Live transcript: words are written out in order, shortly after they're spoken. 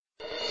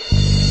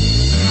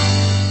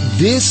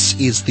This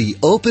is the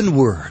Open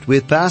Word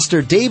with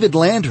Pastor David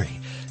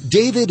Landry.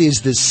 David is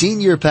the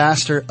senior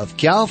pastor of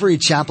Calvary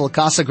Chapel,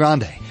 Casa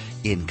Grande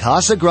in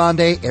Casa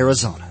Grande,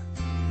 Arizona.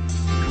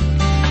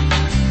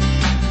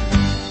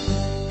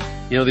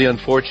 You know, the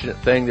unfortunate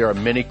thing, there are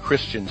many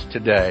Christians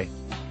today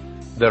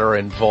that are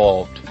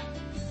involved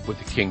with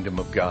the kingdom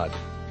of God,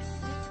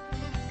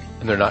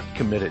 and they're not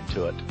committed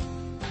to it.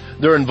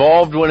 They're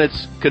involved when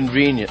it's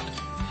convenient.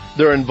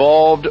 They're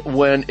involved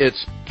when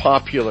it's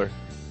popular.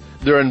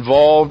 They're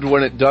involved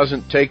when it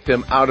doesn't take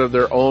them out of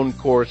their own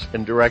course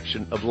and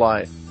direction of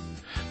life.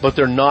 But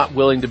they're not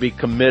willing to be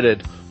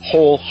committed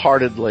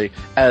wholeheartedly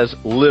as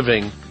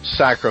living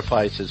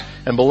sacrifices.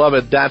 And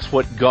beloved, that's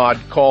what God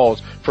calls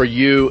for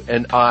you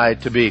and I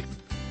to be.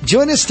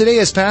 Join us today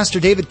as Pastor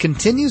David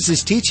continues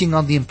his teaching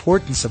on the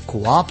importance of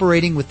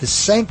cooperating with the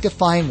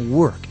sanctifying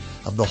work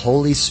of the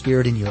Holy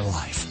Spirit in your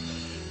life.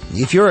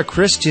 If you're a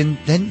Christian,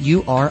 then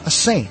you are a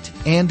saint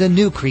and a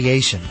new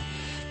creation.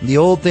 The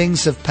old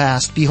things have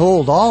passed.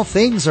 Behold, all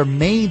things are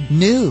made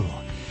new.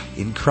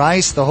 In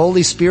Christ, the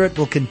Holy Spirit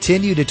will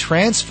continue to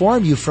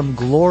transform you from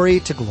glory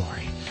to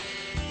glory.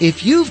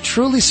 If you've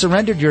truly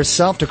surrendered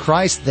yourself to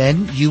Christ,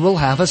 then you will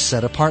have a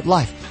set-apart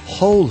life,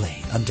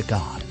 holy unto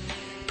God.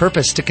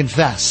 Purpose to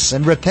confess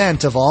and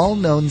repent of all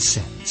known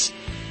sins.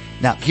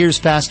 Now, here's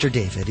Pastor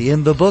David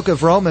in the book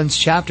of Romans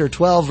chapter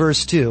 12,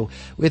 verse 2,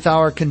 with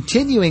our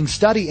continuing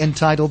study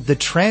entitled The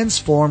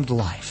Transformed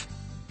Life.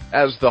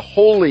 As the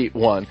Holy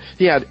One,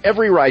 He had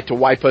every right to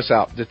wipe us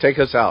out, to take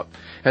us out,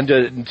 and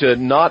to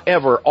not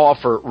ever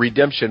offer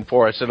redemption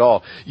for us at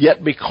all.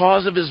 Yet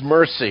because of His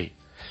mercy,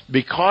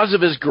 because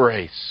of His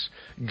grace,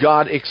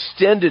 God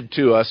extended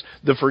to us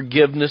the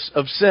forgiveness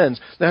of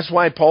sins. That's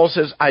why Paul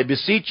says, I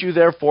beseech you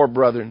therefore,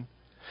 brethren,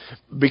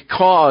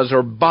 because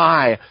or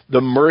by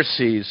the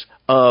mercies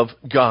of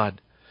God.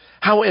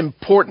 How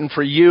important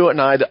for you and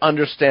I to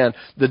understand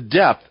the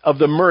depth of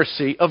the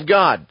mercy of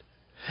God.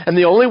 And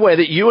the only way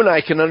that you and I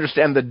can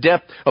understand the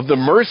depth of the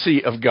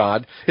mercy of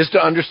God is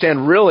to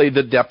understand really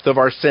the depth of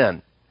our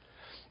sin.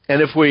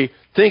 And if we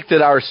think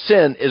that our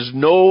sin is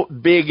no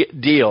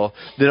big deal,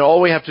 then all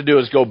we have to do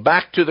is go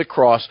back to the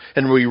cross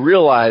and we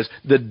realize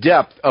the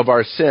depth of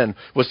our sin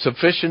was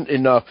sufficient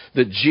enough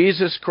that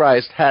Jesus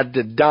Christ had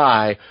to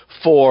die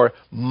for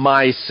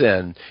my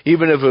sin.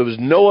 Even if it was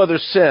no other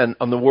sin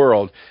on the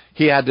world,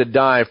 He had to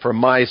die for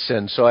my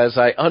sin. So as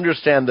I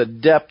understand the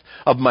depth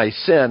of my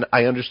sin,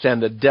 I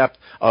understand the depth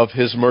of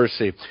His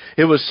mercy.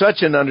 It was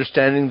such an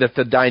understanding that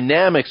the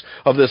dynamics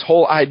of this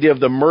whole idea of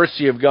the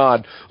mercy of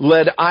God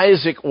led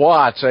Isaac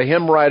Watts, a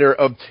hymn writer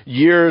of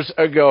years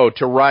ago,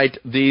 to write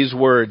these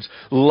words: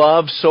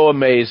 love so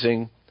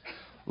amazing,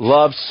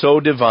 love so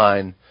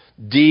divine,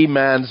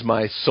 demands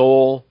my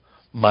soul,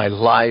 my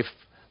life,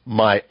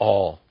 my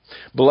all.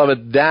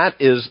 Beloved, that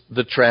is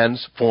the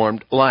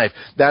transformed life.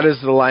 That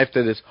is the life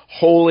that is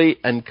wholly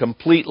and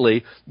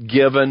completely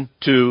given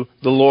to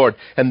the Lord.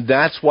 And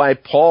that's why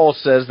Paul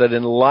says that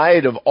in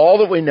light of all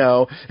that we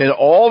know and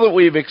all that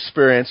we've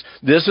experienced,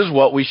 this is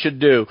what we should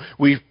do.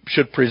 We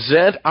should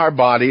present our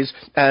bodies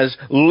as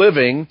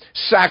living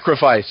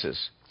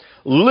sacrifices.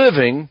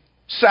 Living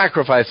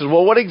sacrifices.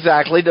 Well, what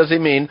exactly does he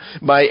mean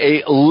by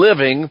a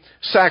living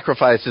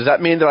sacrifice? Does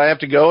that mean that I have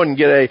to go and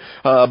get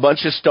a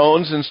bunch of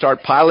stones and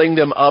start piling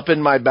them up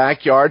in my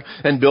backyard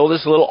and build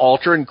this little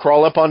altar and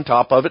crawl up on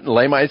top of it and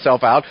lay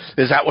myself out?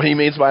 Is that what he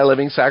means by a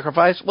living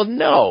sacrifice? Well,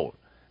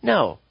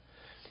 no.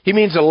 He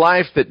means a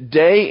life that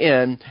day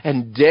in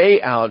and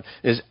day out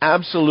is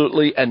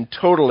absolutely and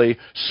totally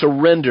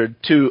surrendered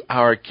to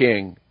our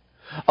King.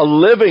 A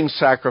living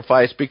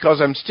sacrifice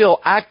because I'm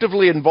still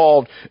actively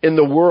involved in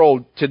the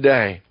world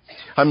today.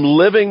 I'm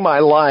living my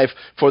life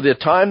for the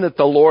time that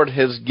the Lord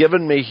has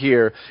given me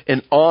here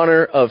in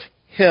honor of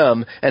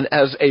Him and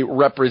as a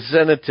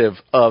representative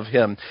of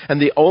Him.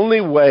 And the only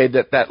way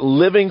that that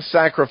living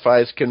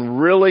sacrifice can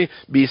really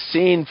be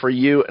seen for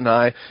you and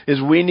I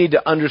is we need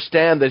to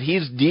understand that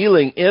He's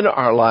dealing in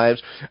our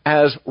lives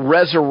as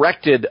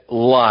resurrected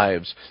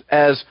lives,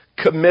 as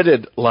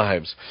committed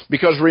lives.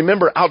 Because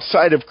remember,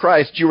 outside of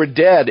Christ, you were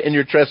dead in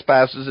your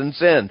trespasses and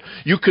sin.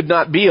 You could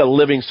not be a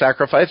living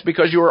sacrifice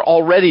because you were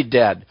already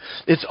dead.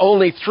 It's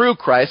only through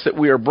Christ that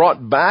we are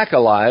brought back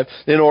alive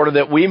in order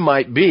that we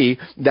might be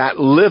that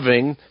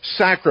living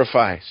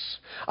sacrifice.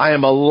 I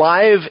am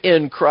alive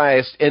in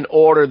Christ in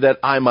order that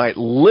I might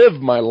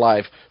live my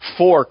life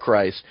for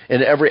Christ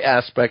in every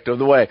aspect of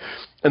the way.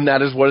 And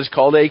that is what is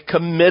called a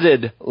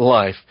committed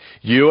life.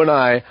 You and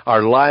I,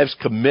 our lives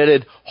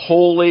committed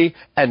wholly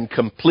and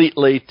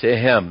completely to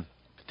Him.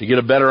 To get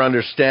a better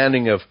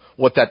understanding of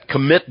what that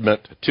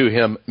commitment to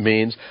Him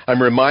means,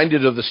 I'm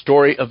reminded of the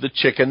story of the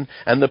chicken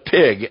and the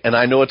pig. And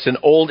I know it's an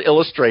old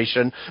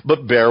illustration,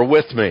 but bear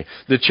with me.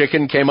 The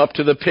chicken came up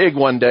to the pig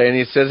one day and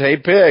he says, "Hey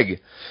pig,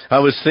 I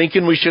was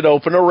thinking we should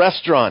open a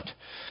restaurant."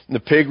 And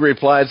the pig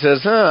replied,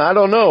 I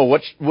don't know,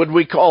 what would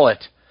we call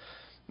it?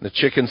 The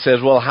chicken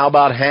says, "Well, how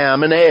about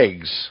ham and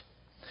eggs?"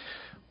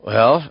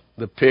 Well,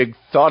 the pig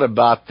thought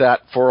about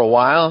that for a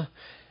while,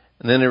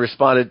 and then he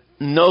responded,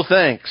 "No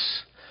thanks.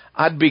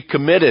 I'd be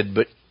committed,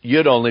 but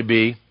you'd only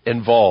be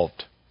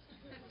involved.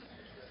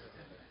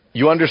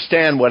 You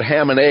understand what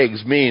ham and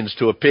eggs means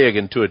to a pig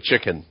and to a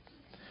chicken.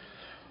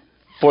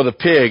 For the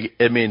pig,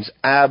 it means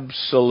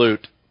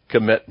absolute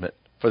commitment.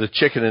 For the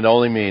chicken, it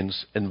only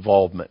means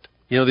involvement.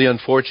 You know, the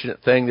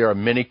unfortunate thing, there are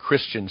many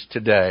Christians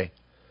today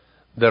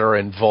that are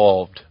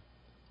involved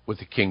with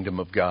the kingdom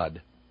of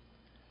God,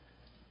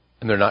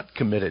 and they're not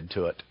committed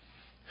to it.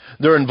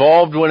 They're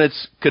involved when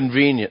it's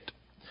convenient.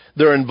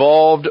 They're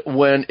involved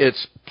when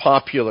it's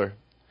popular.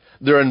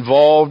 They're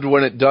involved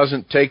when it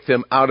doesn't take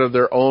them out of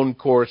their own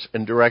course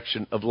and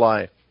direction of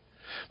life.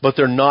 But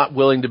they're not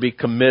willing to be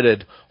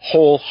committed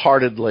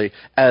wholeheartedly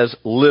as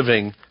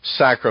living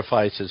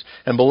sacrifices.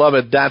 And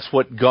beloved, that's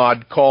what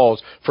God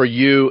calls for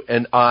you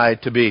and I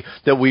to be.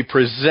 That we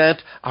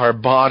present our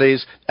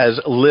bodies as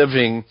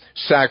living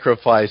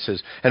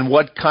sacrifices. And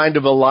what kind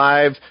of a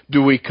life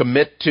do we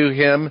commit to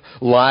Him?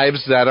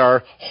 Lives that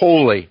are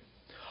holy.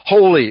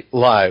 Holy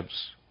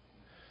lives.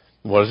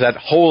 What does that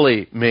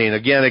holy mean?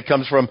 Again, it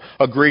comes from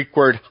a Greek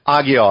word,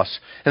 agios.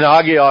 And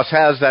agios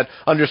has that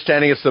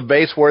understanding. It's the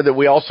base word that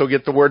we also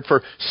get the word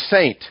for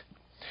saint.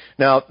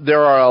 Now,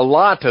 there are a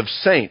lot of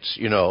saints,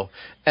 you know,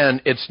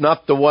 and it's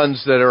not the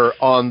ones that are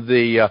on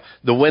the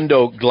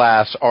window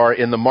glass or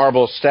in the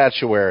marble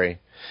statuary.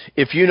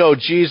 If you know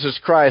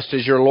Jesus Christ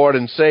as your Lord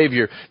and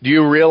Savior, do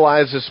you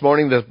realize this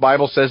morning the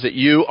Bible says that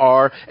you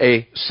are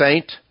a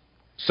saint?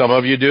 Some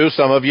of you do,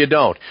 some of you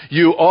don't.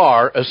 You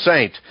are a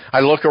saint. I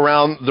look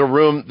around the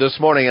room this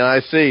morning and I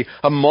see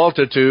a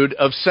multitude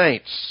of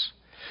saints.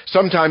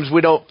 Sometimes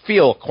we don't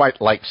feel quite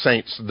like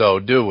saints though,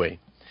 do we?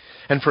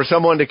 And for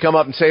someone to come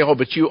up and say, oh,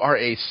 but you are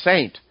a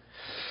saint.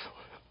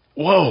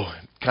 Whoa,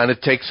 kind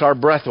of takes our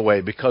breath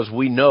away because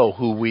we know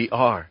who we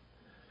are.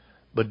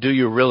 But do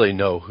you really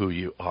know who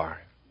you are?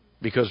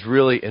 Because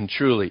really and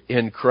truly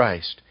in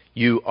Christ,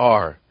 you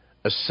are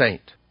a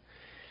saint.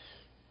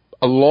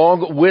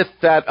 Along with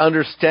that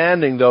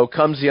understanding, though,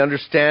 comes the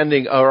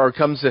understanding, or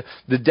comes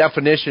the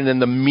definition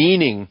and the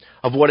meaning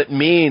of what it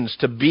means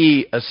to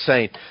be a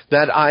saint.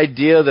 That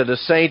idea that a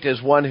saint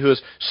is one who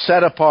is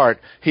set apart.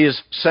 He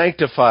is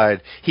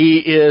sanctified. He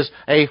is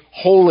a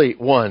holy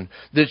one.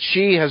 That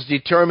she has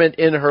determined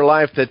in her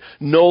life that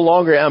no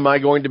longer am I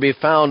going to be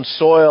found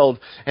soiled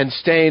and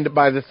stained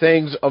by the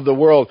things of the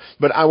world,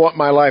 but I want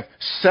my life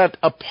set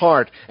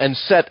apart and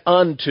set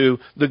unto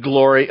the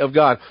glory of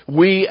God.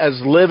 We as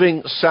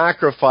living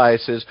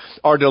sacrifices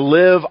are to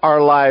live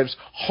our lives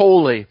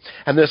holy.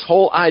 And this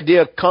whole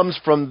idea comes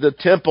from the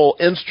temple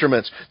instruments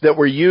that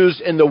were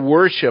used in the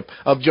worship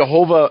of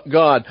Jehovah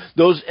God.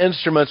 Those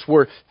instruments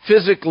were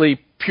physically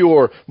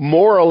pure,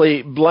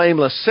 morally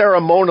blameless,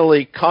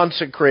 ceremonially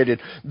consecrated,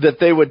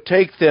 that they would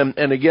take them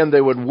and again they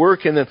would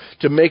work in them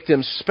to make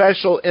them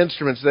special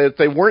instruments, that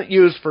they weren't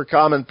used for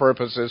common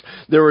purposes,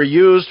 they were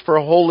used for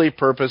holy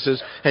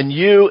purposes. And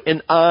you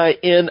and I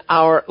in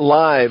our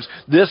lives,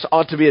 this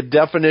ought to be a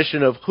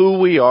definition of who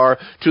we are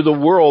to the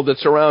world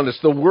that's around us.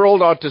 The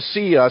world ought to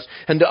see us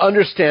and to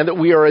understand that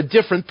we are a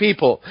different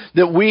people,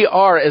 that we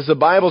are, as the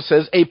Bible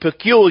says, a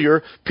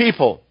peculiar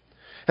people.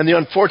 And the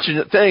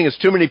unfortunate thing is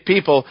too many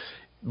people,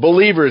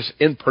 believers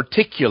in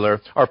particular,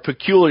 are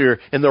peculiar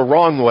in the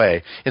wrong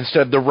way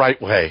instead of the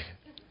right way.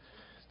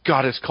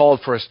 God has called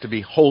for us to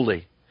be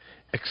holy,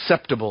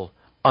 acceptable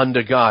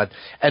unto God.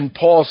 And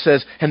Paul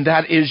says, and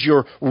that is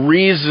your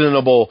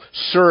reasonable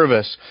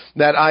service.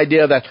 That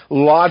idea, that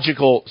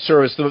logical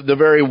service, the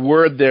very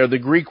word there, the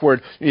Greek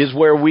word, is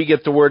where we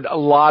get the word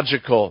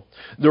logical,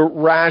 the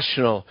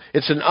rational.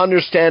 It's an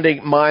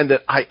understanding mind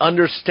that I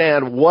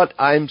understand what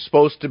I'm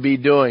supposed to be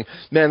doing.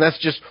 Man, that's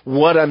just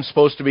what I'm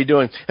supposed to be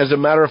doing. As a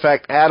matter of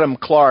fact, Adam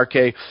Clark,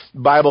 a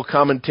Bible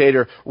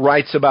commentator,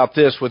 writes about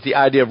this with the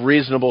idea of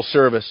reasonable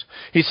service.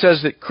 He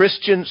says that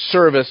Christian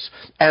service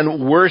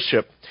and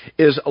worship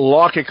is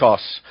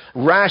logikos,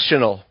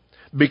 rational,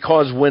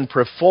 because when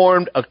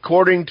performed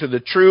according to the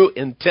true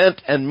intent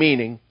and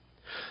meaning,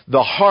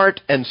 the heart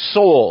and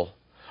soul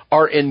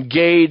are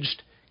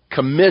engaged,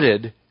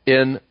 committed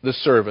in the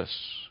service.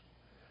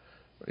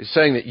 He's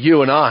saying that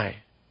you and I,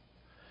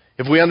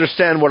 if we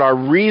understand what our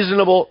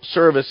reasonable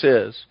service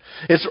is,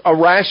 it's a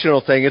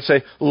rational thing, it's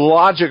a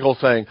logical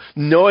thing,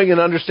 knowing and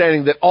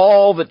understanding that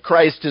all that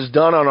Christ has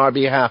done on our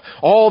behalf,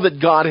 all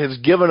that God has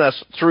given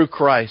us through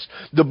Christ,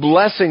 the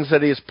blessings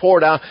that He has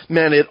poured out,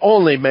 man, it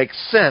only makes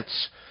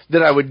sense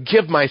that I would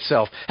give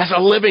myself as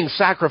a living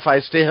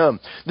sacrifice to Him,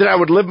 that I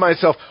would live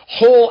myself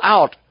whole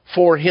out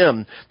for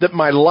Him, that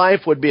my life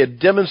would be a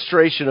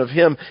demonstration of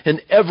Him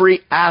in every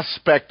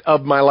aspect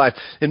of my life.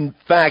 In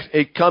fact,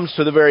 it comes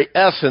to the very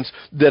essence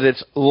that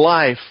it's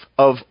life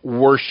of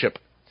worship,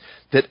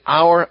 that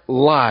our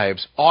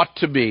lives ought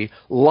to be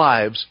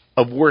lives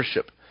of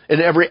worship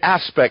in every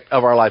aspect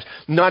of our lives.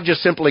 Not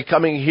just simply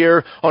coming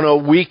here on a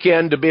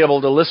weekend to be able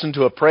to listen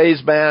to a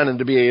praise band and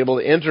to be able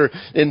to enter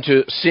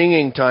into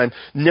singing time.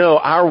 No,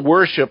 our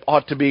worship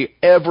ought to be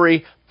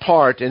every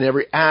part in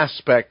every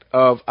aspect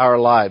of our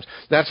lives.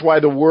 That's why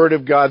the Word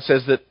of God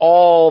says that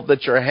all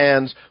that your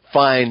hands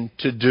find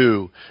to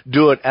do,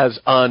 do it as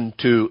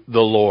unto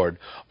the Lord.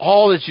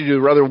 All that you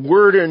do, whether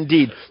word or in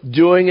deed,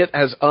 doing it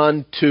as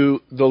unto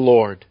the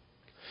Lord.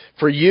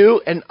 For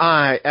you and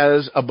I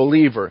as a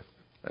believer,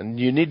 and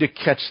you need to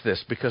catch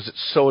this because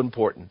it's so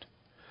important.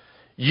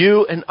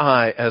 You and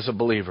I as a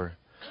believer,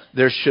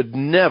 there should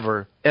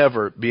never,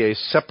 ever be a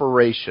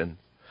separation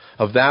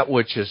of that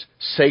which is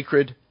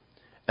sacred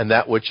and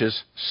that which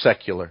is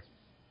secular.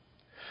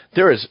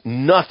 There is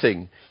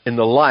nothing in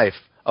the life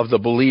of the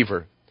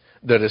believer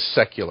that is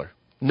secular.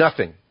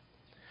 Nothing.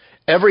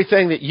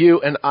 Everything that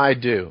you and I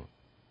do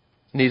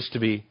needs to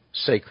be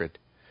sacred.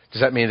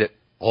 Does that mean that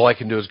all I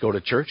can do is go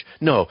to church?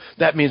 No.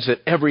 That means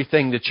that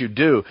everything that you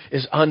do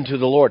is unto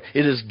the Lord.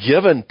 It is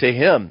given to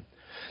Him.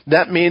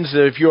 That means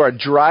that if you are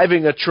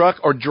driving a truck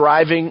or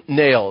driving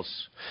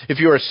nails, if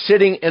you are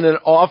sitting in an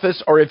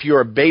office or if you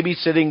are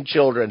babysitting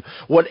children,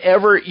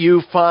 whatever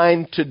you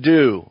find to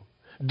do,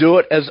 do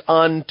it as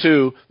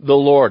unto the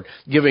Lord,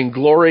 giving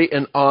glory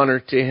and honor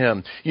to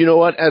Him. You know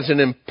what? As an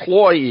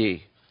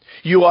employee,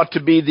 you ought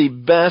to be the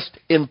best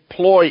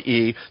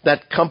employee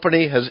that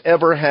company has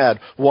ever had.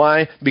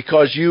 Why?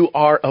 Because you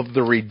are of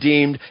the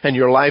redeemed and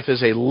your life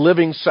is a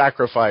living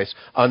sacrifice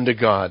unto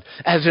God.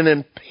 As an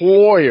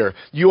employer,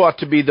 you ought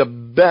to be the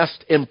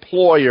best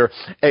employer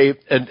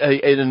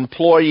an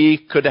employee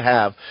could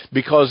have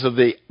because of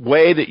the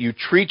way that you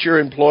treat your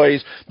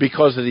employees,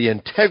 because of the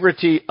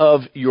integrity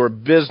of your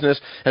business,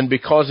 and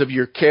because of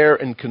your care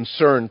and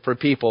concern for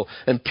people.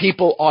 And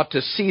people ought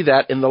to see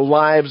that in the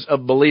lives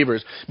of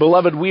believers.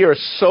 Beloved, we are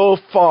so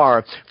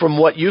far from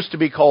what used to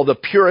be called the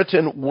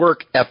Puritan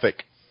work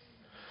ethic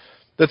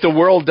that the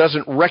world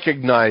doesn't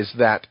recognize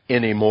that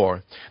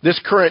anymore. This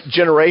current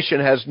generation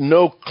has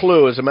no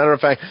clue. As a matter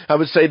of fact, I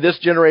would say this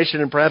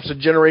generation and perhaps a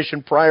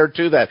generation prior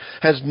to that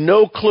has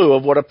no clue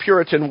of what a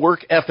Puritan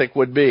work ethic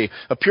would be.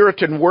 A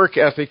Puritan work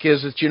ethic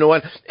is that, you know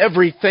what,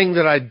 everything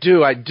that I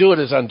do it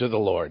as unto the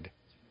Lord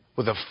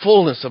with the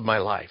fullness of my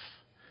life,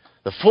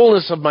 the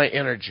fullness of my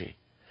energy.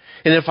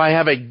 And if I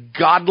have a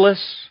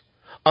godless,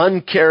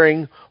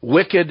 uncaring,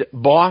 wicked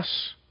boss,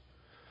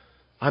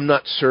 I'm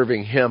not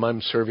serving him,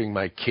 I'm serving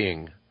my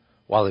King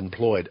while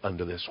employed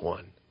under this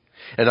one.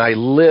 And I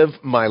live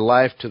my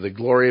life to the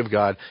glory of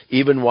God,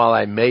 even while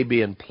I may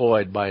be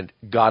employed by a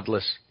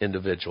godless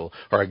individual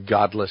or a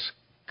godless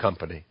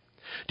company.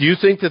 Do you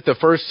think that the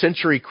first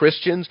century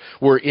Christians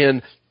were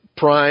in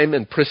prime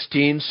and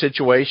pristine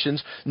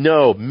situations?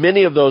 No,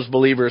 many of those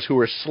believers who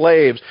were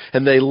slaves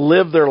and they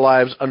lived their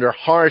lives under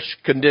harsh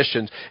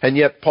conditions. And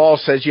yet Paul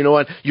says, you know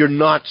what? You're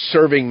not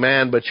serving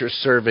man, but you're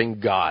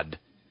serving God.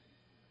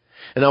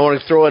 And I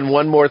want to throw in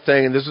one more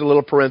thing, and this is a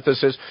little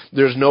parenthesis.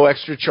 There's no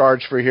extra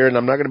charge for here, and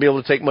I'm not going to be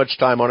able to take much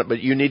time on it,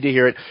 but you need to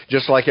hear it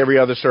just like every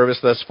other service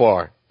thus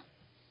far.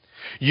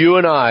 You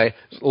and I,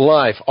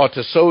 life ought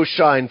to so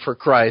shine for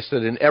Christ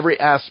that in every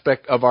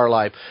aspect of our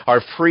life, our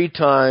free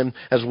time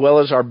as well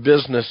as our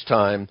business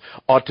time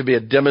ought to be a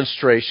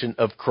demonstration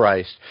of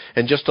Christ.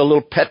 And just a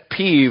little pet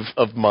peeve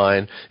of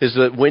mine is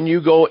that when you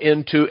go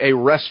into a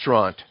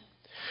restaurant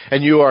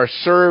and you are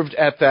served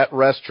at that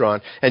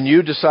restaurant and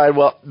you decide,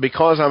 well,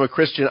 because I'm a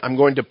Christian, I'm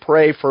going to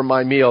pray for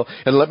my meal.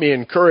 And let me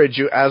encourage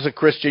you, as a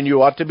Christian,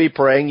 you ought to be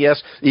praying.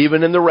 Yes,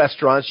 even in the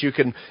restaurants, you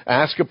can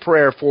ask a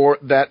prayer for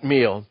that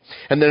meal.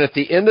 And then at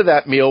the end of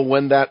that meal,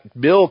 when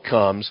that bill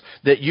comes,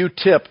 that you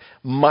tip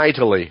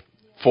mightily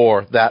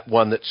for that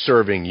one that's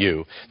serving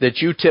you. That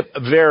you tip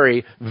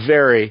very,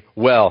 very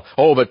well.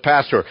 Oh, but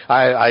Pastor,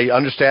 I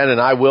understand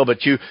and I will, but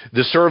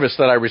the service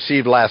that I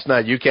received last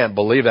night, you can't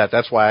believe that.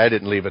 That's why I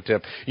didn't leave a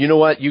tip. You know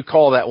what? You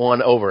call that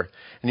one over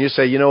and you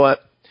say, you know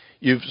what?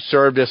 You've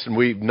served us and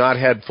we've not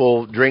had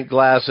full drink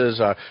glasses.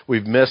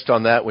 We've missed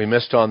on that. We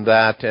missed on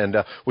that. And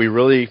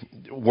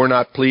we're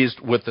not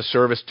pleased with the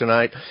service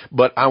tonight,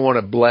 but I want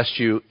to bless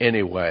you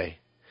anyway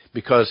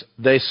because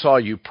they saw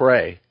you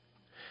pray.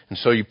 And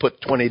so you put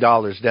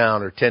 $20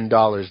 down or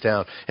 $10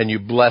 down and you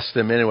bless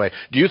them anyway.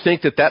 Do you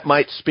think that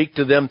might speak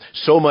to them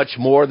so much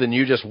more than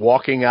you just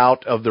walking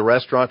out of the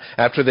restaurant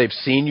after they've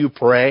seen you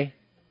pray?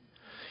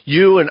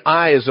 You and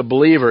I as a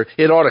believer,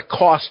 it ought to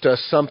cost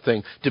us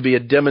something to be a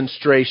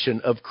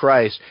demonstration of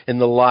Christ in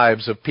the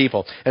lives of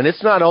people. And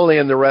it's not only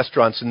in the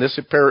restaurants. In this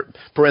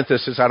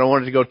parenthesis, I don't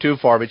want it to go too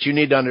far, but you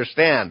need to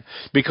understand,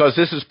 because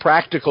this is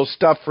practical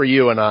stuff for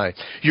you and I.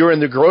 You're in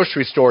the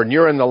grocery store and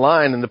you're in the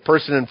line and the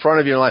person in front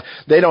of you in line,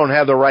 they don't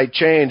have the right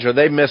change or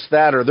they missed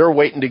that or they're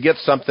waiting to get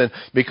something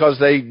because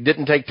they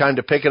didn't take time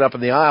to pick it up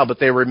in the aisle, but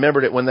they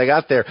remembered it when they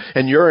got there.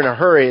 And you're in a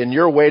hurry and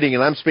you're waiting,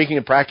 and I'm speaking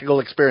of practical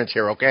experience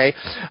here, okay?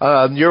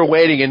 You're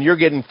waiting and you're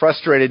getting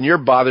frustrated and you're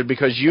bothered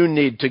because you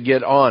need to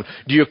get on.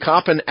 Do you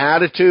cop an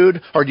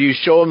attitude or do you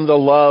show them the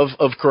love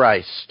of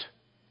Christ?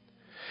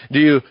 Do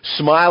you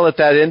smile at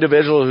that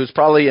individual who's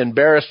probably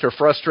embarrassed or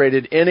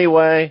frustrated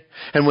anyway?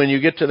 And when you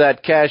get to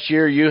that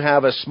cashier, you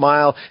have a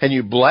smile and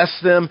you bless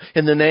them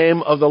in the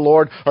name of the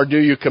Lord? Or do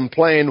you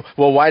complain,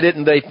 well, why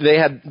didn't they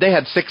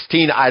had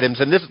 16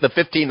 items and this is the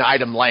 15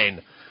 item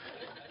lane.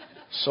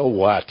 So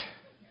what?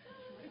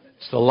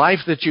 It's the life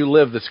that you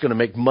live that's going to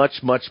make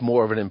much, much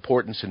more of an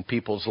importance in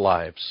people's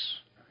lives.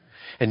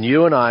 And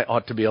you and I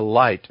ought to be a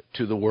light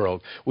to the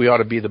world. We ought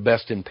to be the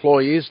best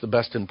employees, the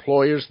best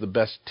employers, the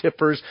best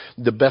tippers,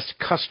 the best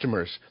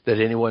customers that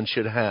anyone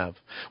should have.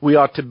 We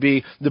ought to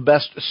be the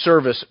best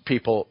service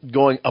people,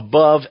 going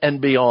above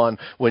and beyond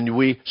when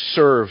we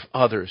serve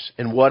others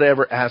in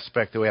whatever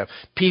aspect that we have.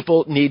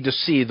 People need to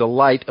see the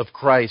light of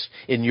Christ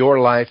in your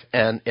life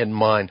and in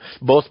mine,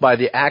 both by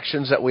the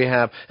actions that we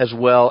have as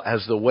well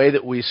as the way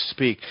that we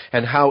speak,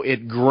 and how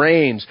it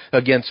grains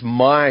against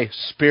my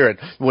spirit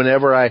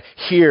whenever I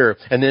hear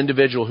an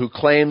individual who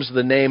claims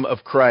the name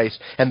of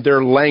Christ and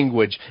their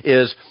language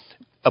is,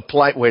 a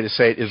polite way to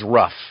say it, is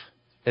rough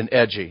and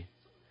edgy.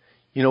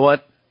 You know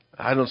what?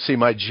 I don't see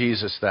my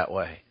Jesus that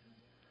way.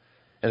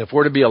 And if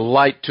we're to be a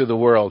light to the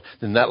world,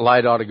 then that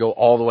light ought to go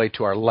all the way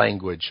to our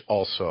language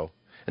also,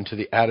 and to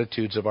the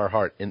attitudes of our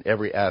heart in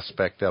every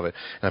aspect of it.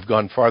 And I've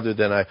gone farther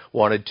than I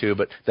wanted to,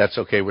 but that's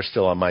okay. We're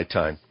still on my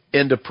time.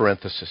 Into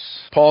parenthesis.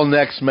 Paul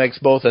next makes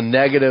both a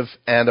negative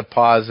and a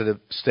positive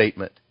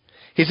statement.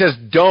 He says,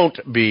 don't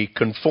be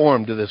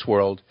conformed to this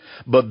world,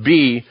 but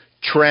be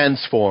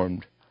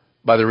transformed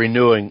by the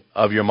renewing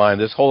of your mind.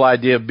 This whole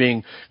idea of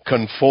being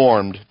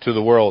conformed to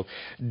the world.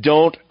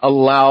 Don't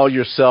allow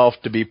yourself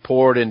to be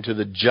poured into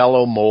the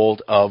jello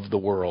mold of the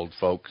world,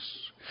 folks.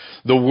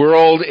 The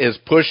world is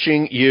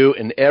pushing you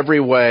in every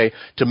way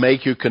to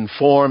make you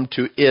conform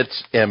to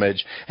its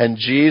image. And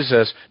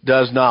Jesus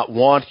does not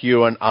want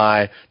you and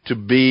I to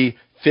be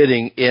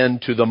fitting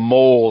into the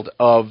mold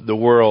of the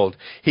world.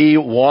 He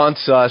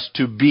wants us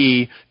to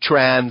be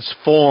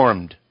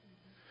transformed.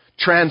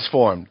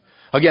 Transformed.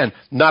 Again,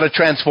 not a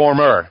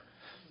transformer,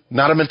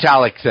 not a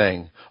metallic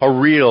thing, a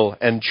real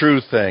and true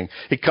thing.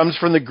 It comes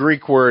from the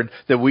Greek word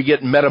that we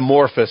get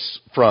metamorphosis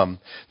from,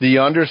 the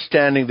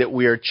understanding that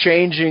we are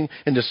changing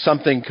into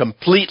something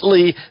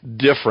completely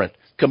different.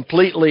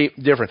 Completely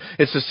different.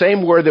 It's the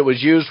same word that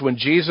was used when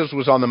Jesus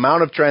was on the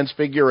Mount of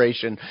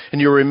Transfiguration. And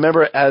you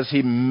remember as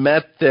he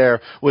met there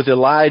with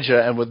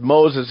Elijah and with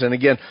Moses, and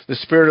again, the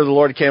Spirit of the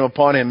Lord came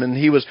upon him, and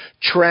he was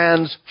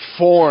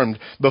transformed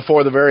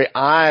before the very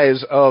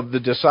eyes of the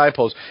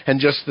disciples.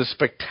 And just the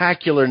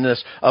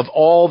spectacularness of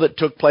all that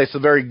took place, the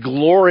very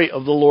glory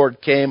of the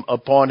Lord came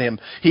upon him.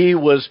 He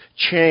was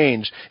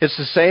changed. It's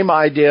the same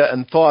idea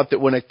and thought that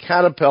when a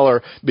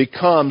caterpillar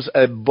becomes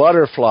a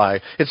butterfly,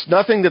 it's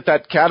nothing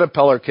that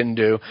caterpillar can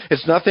do.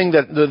 It's nothing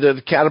that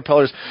the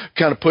caterpillar's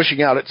kind of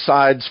pushing out its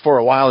sides for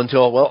a while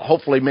until, well,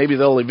 hopefully maybe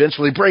they'll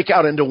eventually break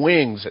out into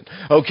wings. And,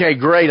 okay,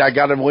 great, I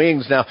got them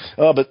wings now.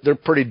 Oh, but they're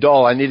pretty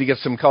dull. I need to get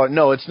some color.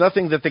 No, it's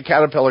nothing that the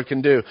caterpillar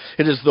can do.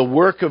 It is the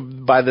work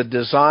by the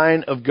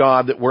design of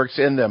God that works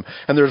in them.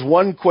 And there's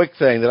one quick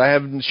thing that I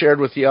haven't shared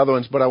with the other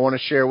ones, but I want to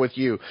share with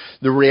you.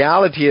 The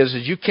reality is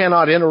you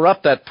cannot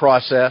interrupt that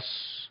process.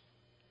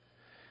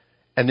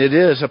 And it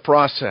is a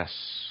process.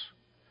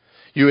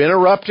 You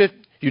interrupt it,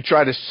 you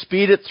try to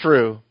speed it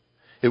through,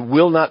 it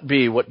will not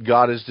be what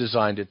God has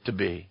designed it to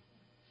be.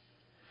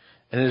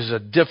 And it is a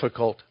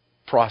difficult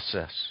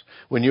process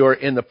when you are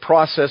in the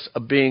process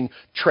of being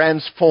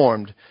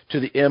transformed to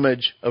the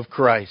image of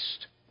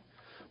Christ.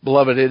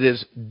 Beloved, it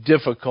is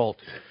difficult.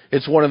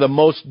 It's one of the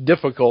most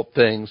difficult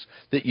things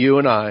that you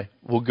and I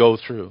will go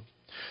through.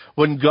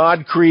 When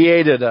God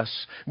created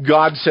us,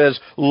 God says,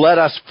 let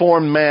us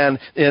form man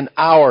in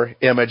our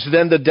image.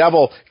 Then the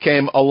devil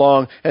came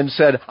along and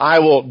said, I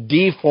will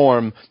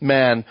deform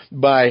man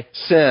by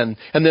sin.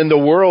 And then the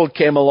world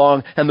came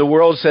along and the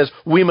world says,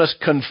 we must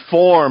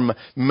conform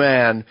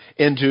man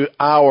into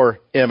our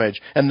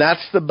image. And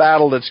that's the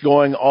battle that's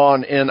going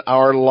on in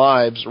our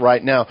lives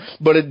right now.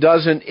 But it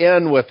doesn't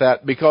end with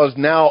that, because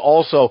now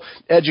also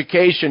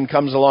education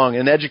comes along,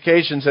 and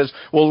education says,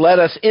 well, let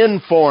us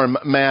inform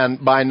man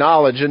by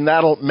knowledge, and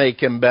that'll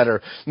make him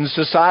better. And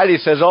society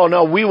says, oh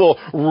no, we will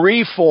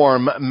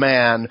reform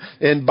man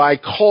and by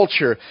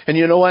culture. And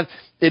you know what?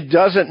 It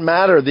doesn't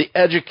matter the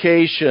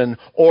education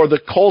or the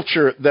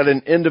culture that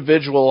an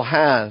individual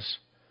has.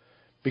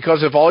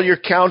 Because if all you're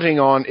counting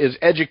on is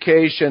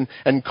education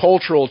and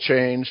cultural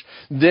change,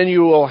 then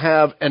you will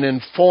have an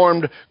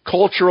informed,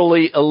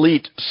 culturally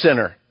elite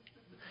sinner.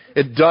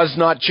 It does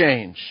not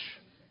change.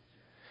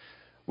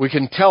 We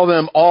can tell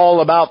them all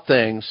about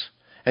things,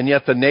 and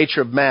yet the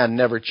nature of man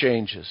never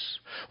changes.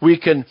 We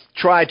can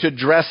try to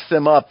dress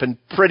them up and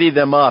pretty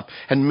them up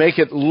and make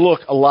it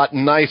look a lot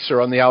nicer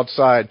on the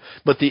outside,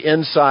 but the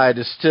inside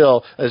is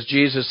still, as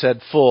Jesus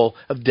said, full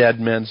of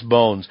dead men's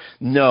bones.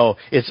 No,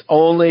 it's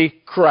only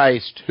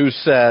Christ who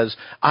says,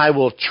 I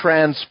will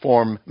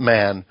transform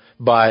man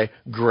by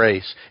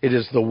grace. It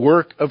is the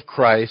work of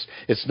Christ.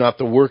 It's not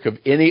the work of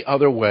any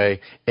other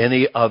way,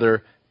 any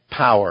other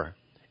power.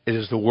 It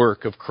is the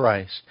work of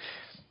Christ.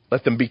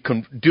 Let them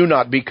do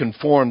not be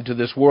conformed to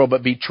this world,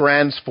 but be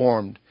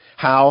transformed.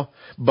 How?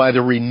 By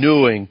the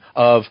renewing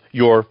of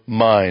your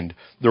mind.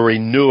 The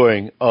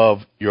renewing of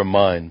your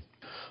mind.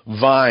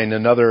 Vine,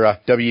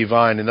 W.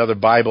 Vine, another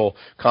Bible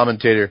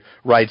commentator,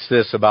 writes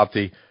this about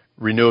the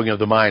renewing of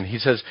the mind. He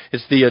says,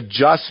 it's the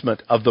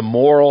adjustment of the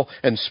moral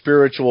and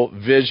spiritual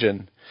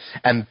vision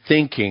and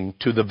thinking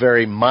to the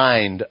very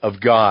mind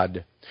of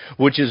God.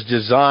 which is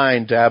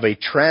designed to have a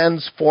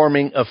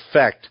transforming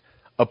effect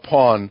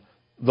upon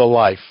the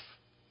life.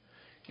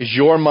 Is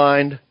your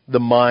mind the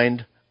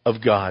mind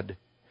of God?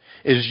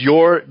 Is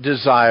your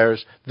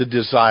desires the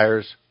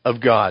desires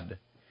of God?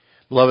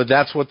 Beloved,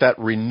 that's what that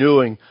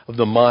renewing of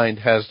the mind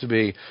has to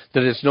be.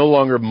 That it's no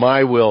longer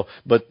my will,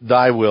 but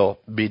thy will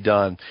be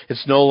done.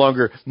 It's no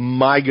longer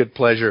my good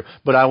pleasure,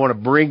 but I want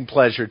to bring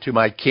pleasure to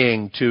my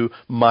King, to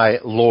my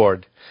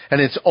Lord. And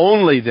it's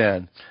only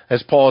then,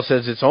 as Paul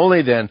says, it's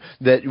only then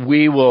that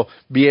we will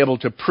be able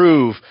to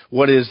prove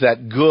what is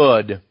that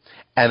good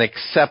and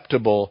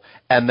acceptable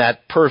and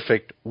that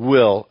perfect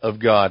will of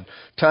God.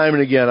 Time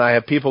and again, I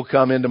have people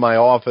come into my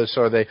office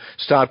or they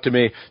stop to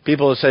me.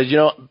 People have said,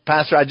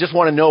 Pastor, I just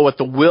want to know what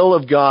the will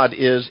of God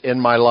is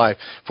in my life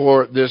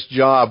for this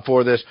job,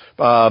 for this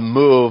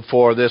move,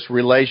 for this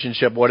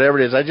relationship, whatever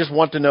it is. I just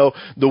want to know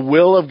the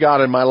will of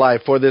God in my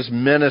life for this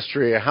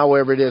ministry, or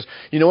however it is.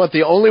 You know what?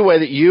 The only way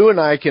that you and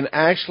I can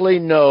actually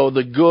know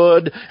the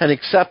good and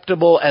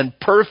acceptable and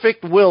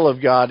perfect will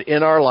of God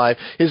in our life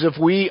is if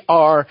we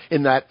are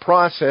in that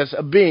process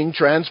of being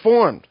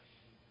transformed.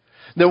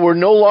 That we're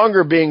no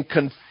longer being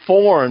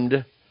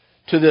conformed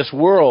to this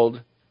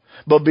world,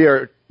 but we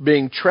are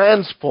being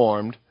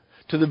transformed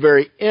to the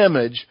very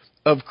image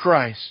of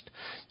Christ.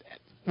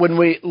 When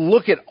we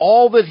look at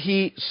all that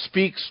He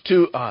speaks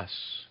to us,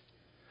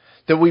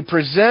 that we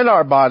present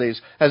our bodies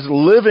as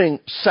living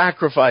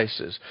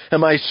sacrifices.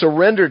 Am I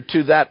surrendered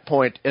to that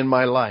point in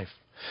my life?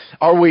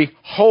 Are we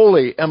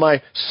holy? Am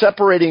I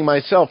separating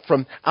myself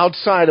from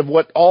outside of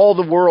what all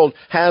the world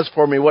has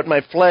for me, what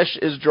my flesh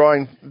is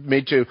drawing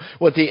me to,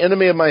 what the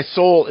enemy of my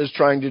soul is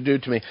trying to do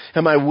to me?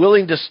 Am I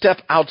willing to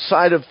step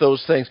outside of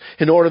those things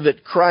in order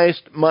that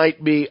Christ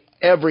might be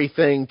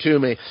everything to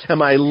me?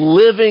 Am I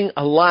living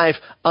a life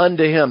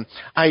unto Him?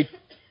 I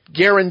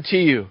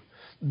guarantee you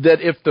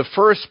that if the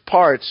first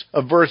parts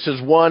of verses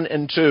 1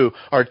 and 2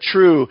 are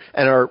true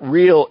and are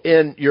real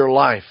in your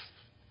life,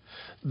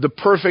 the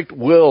perfect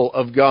will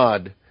of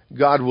God,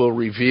 God will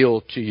reveal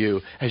to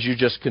you as you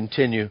just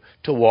continue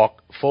to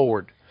walk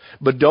forward.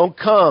 But don't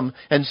come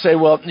and say,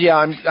 well, yeah,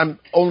 I'm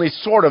only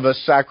sort of a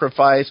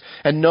sacrifice,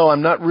 and no,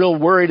 I'm not real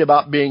worried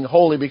about being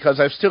holy because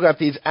I've still got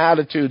these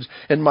attitudes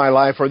in my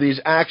life or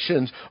these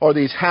actions or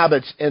these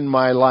habits in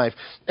my life.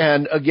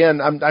 And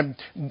again,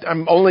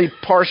 I'm only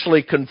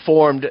partially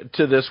conformed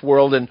to this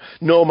world, and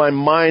no, my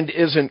mind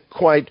isn't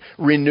quite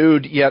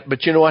renewed yet.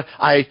 But you know what?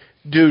 I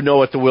do know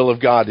what the will of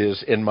God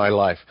is in my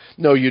life.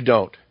 No, you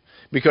don't.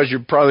 Because you're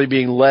probably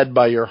being led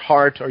by your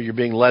heart, or you're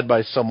being led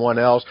by someone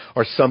else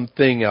or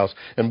something else.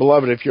 And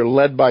beloved, if you're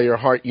led by your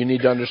heart, you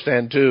need to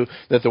understand too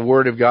that the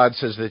Word of God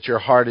says that your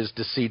heart is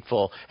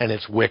deceitful and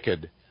it's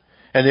wicked.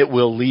 And it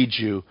will lead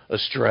you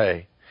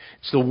astray.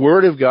 It's the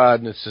Word of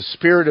God and it's the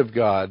Spirit of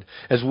God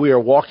as we are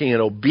walking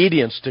in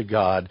obedience to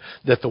God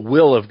that the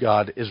will of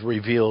God is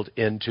revealed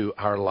into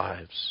our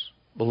lives.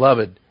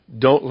 Beloved,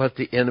 don't let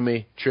the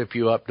enemy trip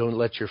you up. Don't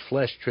let your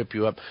flesh trip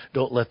you up.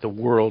 Don't let the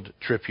world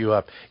trip you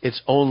up.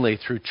 It's only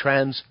through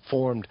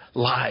transformed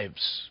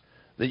lives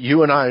that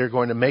you and I are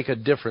going to make a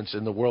difference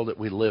in the world that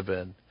we live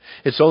in.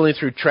 It's only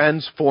through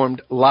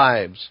transformed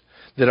lives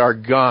that our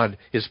God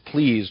is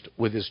pleased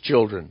with His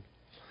children,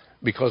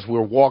 because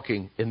we're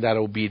walking in that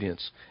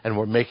obedience and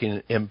we're making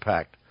an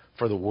impact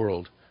for the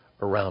world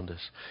around us.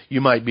 You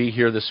might be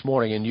here this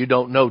morning and you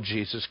don't know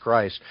Jesus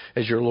Christ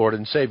as your Lord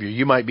and Savior.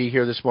 You might be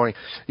here this morning.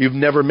 You've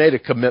never made a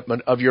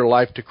commitment of your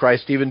life to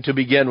Christ even to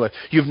begin with.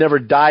 You've never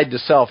died to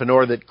self in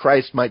order that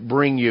Christ might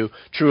bring you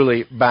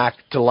truly back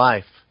to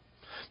life.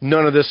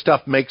 None of this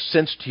stuff makes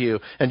sense to you,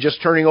 and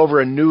just turning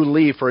over a new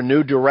leaf or a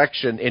new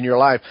direction in your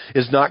life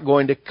is not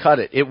going to cut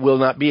it. It will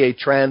not be a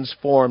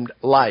transformed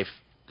life.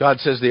 God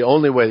says the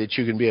only way that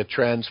you can be a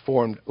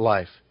transformed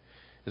life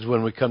is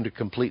when we come to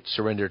complete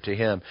surrender to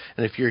Him.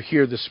 And if you're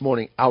here this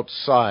morning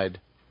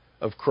outside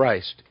of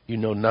Christ, you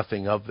know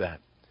nothing of that.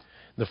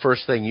 The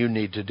first thing you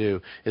need to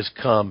do is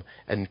come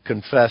and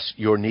confess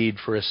your need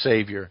for a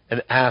Savior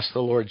and ask the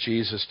Lord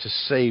Jesus to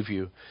save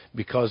you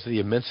because of the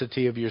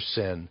immensity of your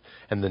sin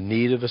and the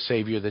need of a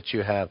Savior that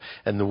you have.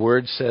 And the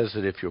Word says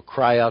that if you'll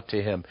cry out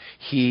to Him,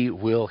 He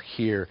will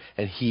hear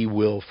and He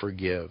will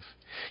forgive.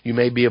 You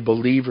may be a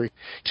believer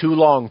too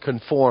long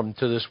conformed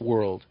to this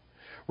world,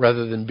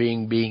 rather than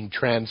being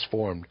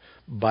transformed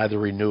by the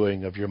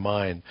renewing of your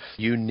mind.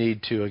 You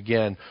need to,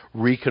 again,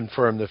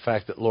 reconfirm the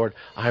fact that, Lord,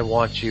 I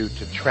want you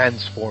to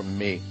transform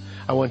me.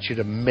 I want you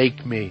to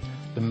make me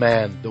the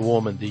man, the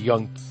woman, the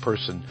young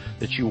person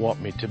that you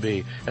want me to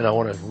be. And I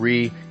want to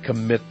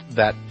recommit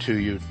that to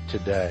you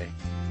today.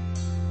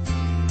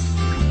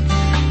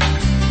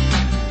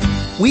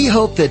 We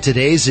hope that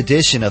today's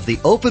edition of the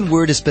Open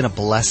Word has been a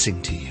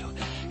blessing to you.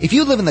 If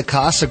you live in the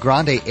Casa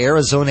Grande,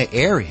 Arizona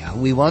area,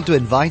 we want to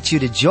invite you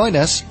to join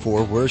us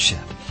for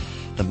worship.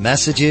 The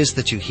messages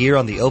that you hear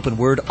on the Open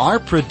Word are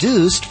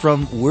produced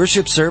from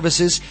worship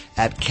services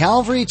at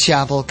Calvary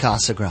Chapel,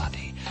 Casa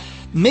Grande.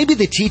 Maybe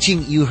the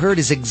teaching you heard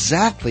is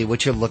exactly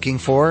what you're looking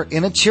for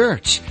in a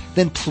church.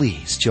 Then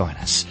please join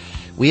us.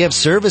 We have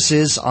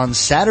services on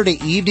Saturday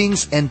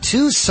evenings and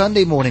 2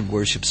 Sunday morning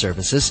worship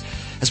services,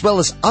 as well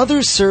as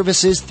other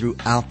services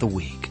throughout the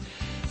week.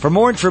 For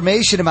more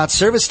information about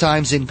service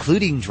times,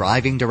 including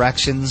driving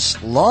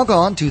directions, log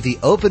on to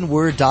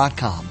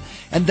theopenword.com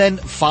and then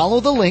follow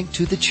the link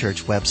to the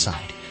church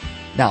website.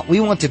 Now, we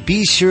want to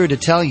be sure to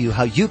tell you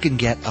how you can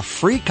get a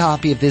free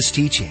copy of this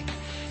teaching.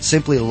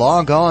 Simply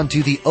log on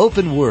to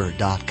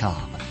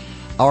theopenword.com.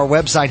 Our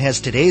website has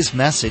today's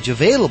message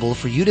available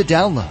for you to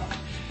download.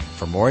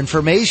 For more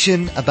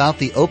information about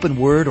the Open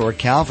Word or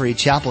Calvary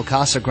Chapel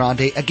Casa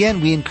Grande, again,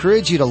 we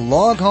encourage you to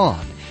log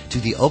on to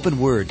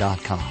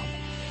theopenword.com.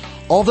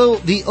 Although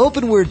the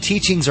Open Word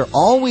teachings are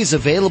always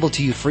available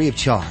to you free of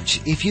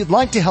charge, if you'd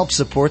like to help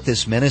support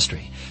this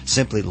ministry,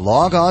 simply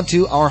log on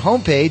to our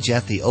homepage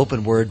at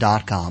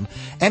theopenword.com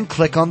and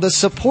click on the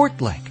support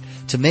link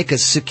to make a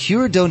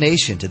secure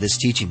donation to this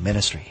teaching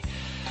ministry.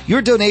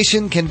 Your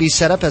donation can be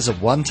set up as a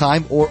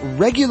one-time or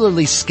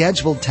regularly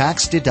scheduled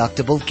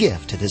tax-deductible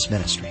gift to this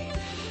ministry.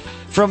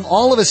 From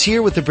all of us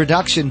here with the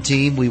production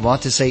team, we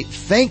want to say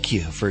thank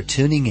you for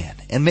tuning in,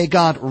 and may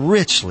God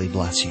richly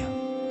bless you.